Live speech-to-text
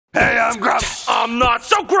I'm Grumps. I'm not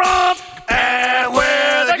so Grump. And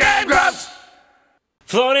we're the GameGrumps.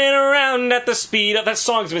 Floating around at the speed of... That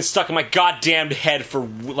song's been stuck in my goddamn head for,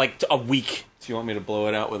 like, a week. Do you want me to blow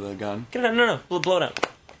it out with a gun? No. Blow it out.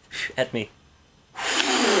 At me.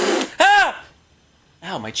 Ah!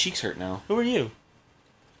 Ow, my cheeks hurt now. Who are you?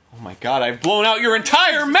 Oh my god, I've blown out your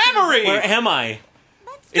entire memory! Where am I?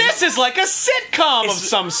 This is like a sitcom of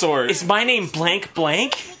some sort! Is my name blank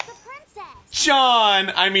blank?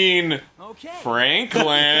 John! I mean...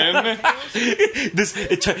 Franklin!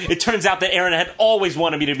 It turns out that Aaron had always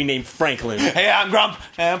wanted me to be named Franklin. Hey, I'm Grump.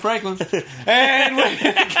 Hey, I'm Franklin. And when the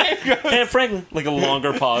game goes... Hey, Franklin. Like a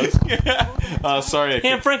longer pause. Yeah. Sorry,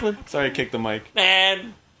 Hey, Franklin. Sorry I kicked the mic.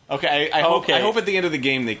 Man. Okay, I hope at the end of the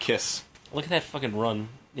game they kiss. Look at that fucking run.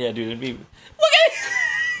 Yeah, dude, it'd be... Look at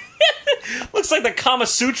it! Looks like the Kama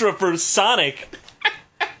Sutra for Sonic.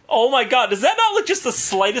 Oh my god, does that not look just the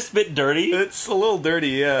slightest bit dirty? It's a little dirty,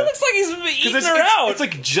 yeah. It looks like he's eating her out. It's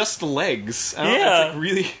like just legs. I don't know, Yeah. it's like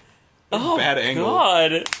really bad angle.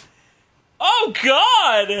 God. Oh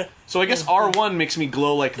god! So I guess R1 makes me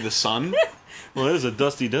glow like the sun. Well, it is a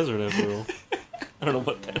dusty desert after all. I don't know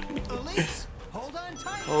what that means. Elise, hold on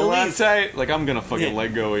tight. Hold on tight. Like I'm gonna fucking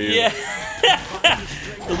let go of you. Yeah.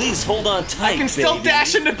 Elise, hold on tight, I can still baby.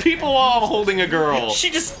 dash into people while I'm holding a girl. She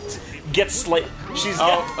just gets She's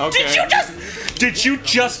okay. Did you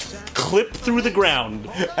just clip through the ground?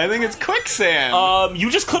 I think it's quicksand.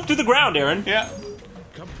 You just clipped through the ground, Aaron. Yeah.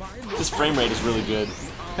 This frame rate is really good.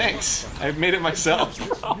 Thanks. I've made it myself.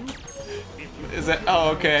 Is that?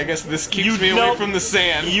 Oh, okay. I guess this keeps me away from the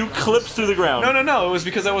sand. You clipped through the ground. No. It was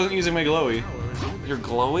because I wasn't using my glowy. You're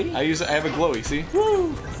glowy? I have a glowy. See?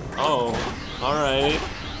 Woo. Oh. All right.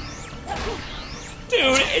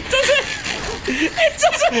 Dude, it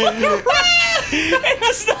doesn't look right. It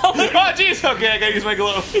does not look. Oh, jeez. Okay, I gotta use my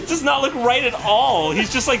glow. It does not look right at all. He's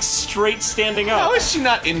just like straight standing up. How is she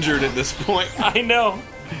not injured at this point? I know.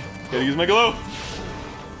 Gotta use my glow.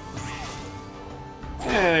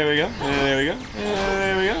 Yeah, there we go. There we go.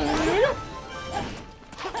 There we go. There we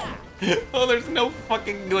go. Oh, there's no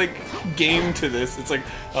fucking, like, game to this. It's like,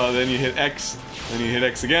 oh, then you hit X, then you hit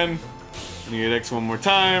X again, then you hit X one more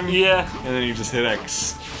time, Yeah. and then you just hit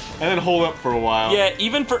X. And then hold up for a while. Yeah,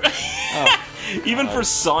 even for for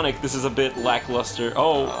Sonic, this is a bit lackluster.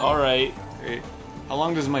 Oh, all right. Great. How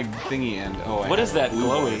long does my thingy end? Oh, What is that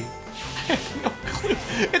glowy? I have no clue.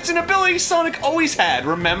 It's an ability Sonic always had,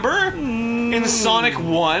 remember? In Sonic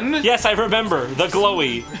 1? Yes, I remember the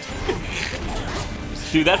glowy.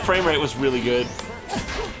 Dude, that frame rate was really good.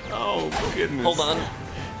 Oh, goodness. Hold on.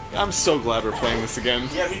 I'm so glad we're playing this again.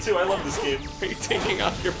 Yeah, me too. I love this game. Are you taking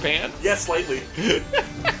off your pants? Yeah, slightly.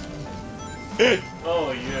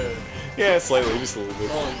 Oh yeah. Yeah, slightly, just a little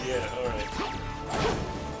bit. Oh yeah. All right.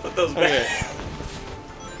 Put those back.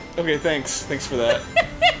 Okay, thanks. Thanks for that.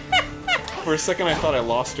 For a second, I thought I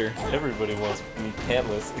lost her. Everybody wants me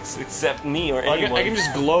pantless, except me or I anyone. can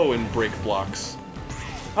just glow and break blocks.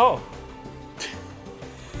 Oh.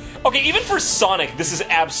 Okay, even for Sonic, this is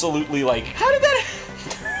absolutely like. How did that?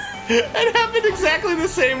 It happened exactly the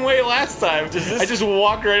same way last time. I just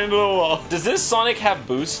walked right into the wall. Does this Sonic have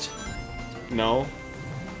boost? No.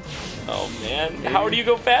 Oh man, how do you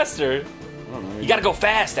go faster? I don't know. You gotta go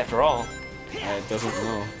fast after all. It doesn't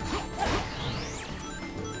know.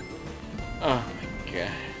 Oh my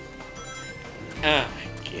god. Oh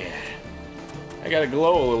my god. I gotta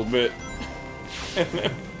glow a little bit.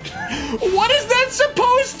 What is that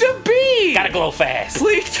supposed to be? Gotta glow fast.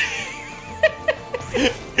 Please.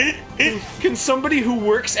 Can somebody who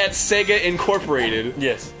works at Sega Incorporated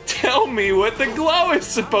Yes. tell me what the glow is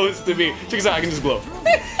supposed to be? Check this out, I can just glow.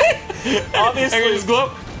 Obviously, I can just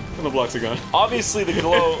glow, and the blocks are gone. obviously the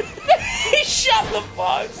glow. He shot the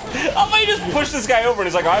box. How about you just push this guy over and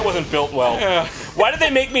he's like, I wasn't built well. Yeah. Why did they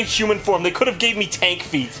make me in human form? They could have gave me tank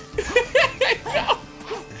feet.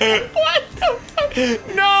 What the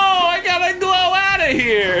fuck? No, I gotta glow out of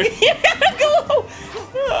here. You gotta glow.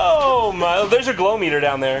 Oh my! There's your glow meter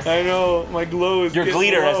down there. I know, my glow is Your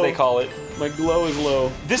gleater, as they call it. My glow is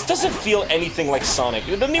low. This doesn't feel anything like Sonic.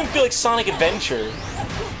 It doesn't even feel like Sonic Adventure.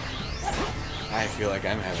 I feel like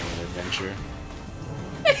I'm having an adventure.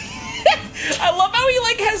 I love how he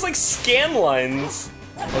like has like scan lines.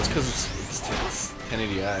 That's because it's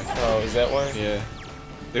 1080i. Oh, is that why? Yeah.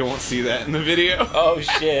 They won't see that in the video. Oh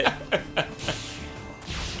shit.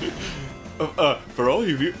 For all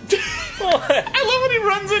of you. I love when he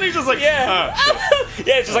runs in, he's just like, Yeah.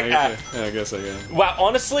 Yeah, it's just like, yeah, I guess I can. Wow,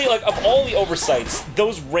 honestly, like, of all the oversights,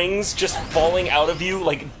 those rings just falling out of you,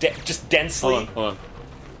 like, just densely. Hold on.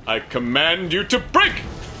 I command you to break!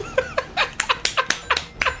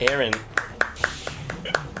 Aaron.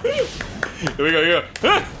 Here we go, here we go.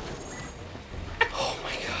 Ah! Oh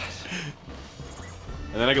my god.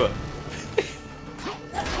 And then I go.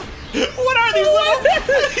 What are these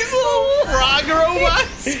little frog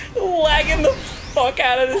robots? Lagging the fuck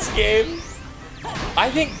out of this game. I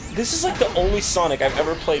think this is like the only Sonic I've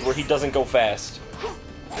ever played where he doesn't go fast.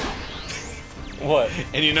 What?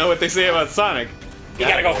 And you know what they say about Sonic? You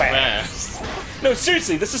gotta go fast. No,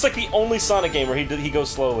 seriously, this is like the only Sonic game where he goes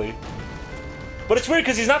slowly. But it's weird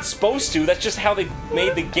because he's not supposed to. That's just how they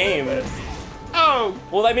made the game. Oh,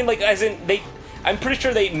 Well, I mean, like, as in I'm pretty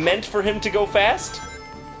sure they meant for him to go fast,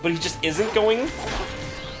 but he just isn't going.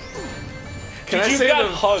 can I You say got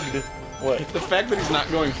the, hugged. What? the fact that he's not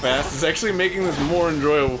going fast is actually making this more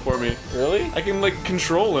enjoyable for me. Really? I can like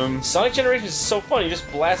control him. Sonic Generations is so fun. You just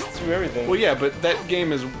blast through everything. Well, yeah, but that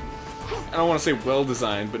game is, I don't want to say well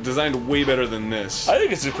designed, but designed way better than this. I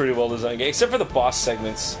think it's a pretty well designed game, except for the boss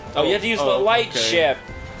segments. Oh, you have to use the oh, light okay. ship.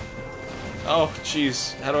 Oh,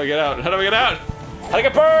 jeez. How do I get out? How do I get out? How to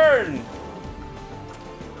get burned?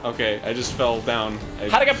 Okay, I just fell down.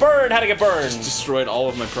 How to get burned? How to get burned? just destroyed all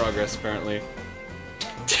of my progress, apparently.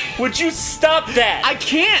 Would you stop that? I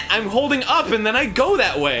can't! I'm holding up and then I go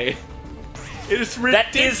that way. It is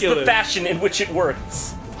ridiculous. That is the fashion in which it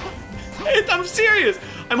works. I'm serious.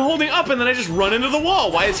 I'm holding up and then I just run into the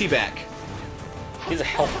wall. Why is he back? He's a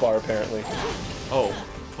health bar, apparently. Oh,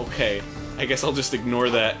 okay. I guess I'll just ignore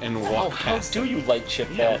that and walk Oh, how past do him. you light chip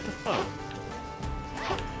Yeah, that? what the fuck?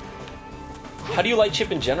 How do you light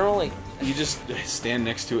chip in general? Like, You just stand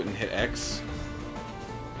next to it and hit X,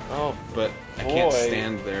 oh, but I can't Boy.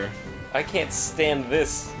 stand there. I can't stand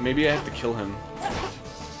this. Maybe I have to kill him.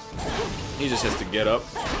 He just has to get up.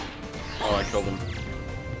 Oh, I killed him.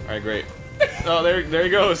 Alright, great. Oh, there he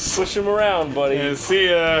goes. Push him around, buddy. Yeah, see,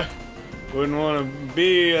 wouldn't want to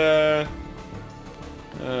be, oh,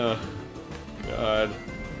 God.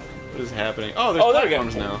 What is happening? Oh, there's there we go.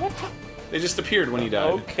 platforms now. They just appeared when he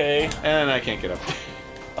died. Okay. And I can't get up.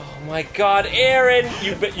 Oh my God, Aaron!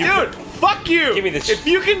 You Dude, fuck you! Give me this. If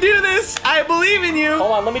you can do this, I believe in you!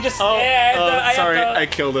 Hold on, let me just. Oh, I sorry, have to, I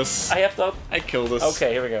killed us. I have to. I killed us.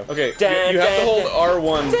 Okay, here we go. Okay, you have to hold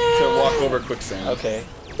R1 to walk over quicksand. Okay.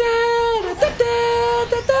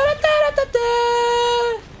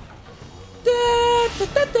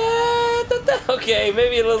 Okay,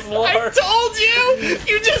 maybe a little more. I told you!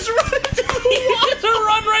 You just run into the You just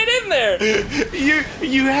run right in there.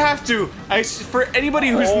 You have to. For anybody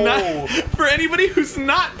who's Oh.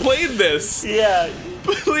 not played this, Yeah,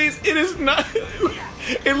 please, it is not.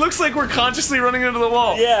 It looks like we're consciously running into the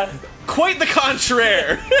wall. yeah, Quite the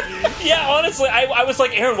contraire. yeah. Honestly, I was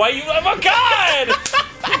like, Aaron, why you? Oh my God!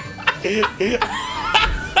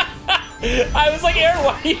 I was like, Aaron,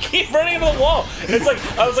 why do you keep running into the wall? It's like,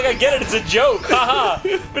 I was like, I get it, it's a joke, haha.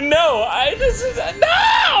 But no,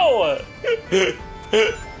 no!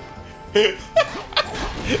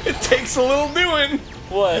 It takes a little doing,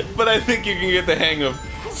 What? but I think you can get the hang of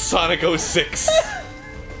Sonic 06.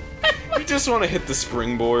 You just want to hit the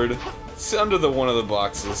springboard. It's under one of the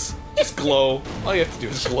boxes. Just glow. All you have to do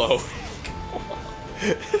is glow.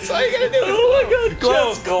 That's all you gotta do. Oh my God, Glow,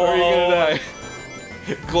 just glow. or are you gonna die?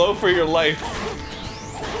 Glow for your life.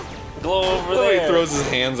 Glow over Oh, he there. throws his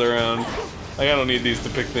hands around. Like, I don't need these to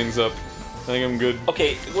pick things up. I think I'm good.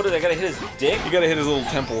 Okay, what did I gotta hit his dick? You gotta hit his little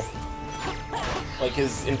temple. Like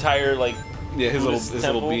his entire, like, Yeah, his Buddhist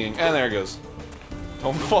little temple? being. And there it goes.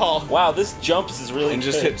 Don't fall. wow, this jumps is really And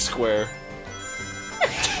just good. hit square.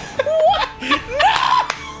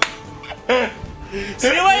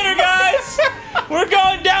 See you later, guys! We're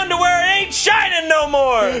going down to where it ain't shining no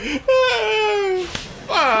more!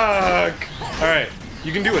 Fuck! Alright,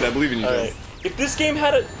 you can do it. I believe in you, Joe. Alright. If this game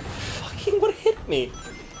had a... Fucking what hit me?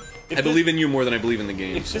 If I believe in you more than I believe in the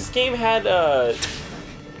game. If this game had,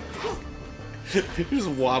 Just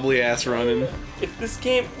wobbly ass running. If this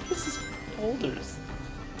game... What is this boulders?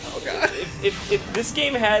 Oh god. If this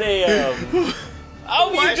game had a,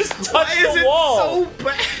 Oh, you just touched why is the it wall! so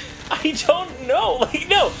bad? I don't know. Like,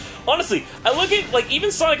 no. Honestly, I look at, like, even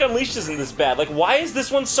Sonic Unleashed isn't this bad. Like, why is this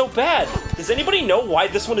one so bad? Does anybody know why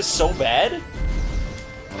this one is so bad?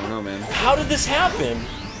 I don't know, man. How did this happen?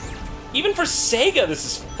 Even for Sega, this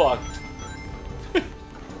is fucked.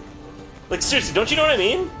 Like, seriously, don't you know what I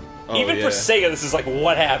mean? Oh, Even yeah. for Sega, this is like,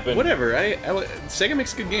 what happened? Whatever. Sega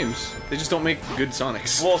makes good games. They just don't make good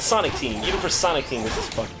Sonics. Well, Sonic Team. Even for Sonic Team, this is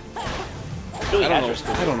fucked. Billy I don't Hatcher's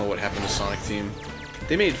know. I don't know what happened to Sonic Team.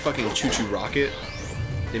 They made fucking Choo Choo Rocket.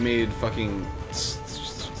 They made fucking. So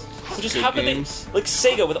just good how could games. they, like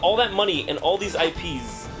Sega with all that money and all these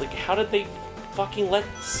IPs, like how did they fucking let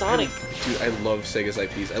Sonic. Dude, I love Sega's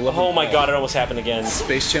IPs. I love Oh them my all. god, it almost happened again.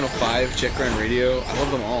 Space Channel 5, Jet Grind Radio. I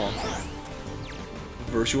love them all.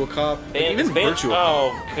 Virtual Cop. Even Virtual Cop.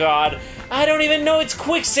 Oh god. I don't even know it's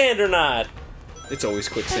quicksand or not. It's always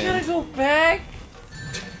I quicksand. gotta go back?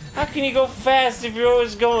 How can you go fast if you're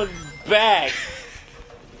always going back?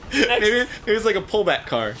 Maybe it's like a pullback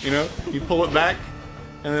car, you know? You pull it back,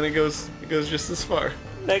 and then it goes just this far.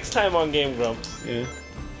 Next time on GameGrumps. Yeah.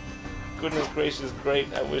 Goodness gracious,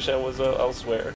 great. I wish I was elsewhere.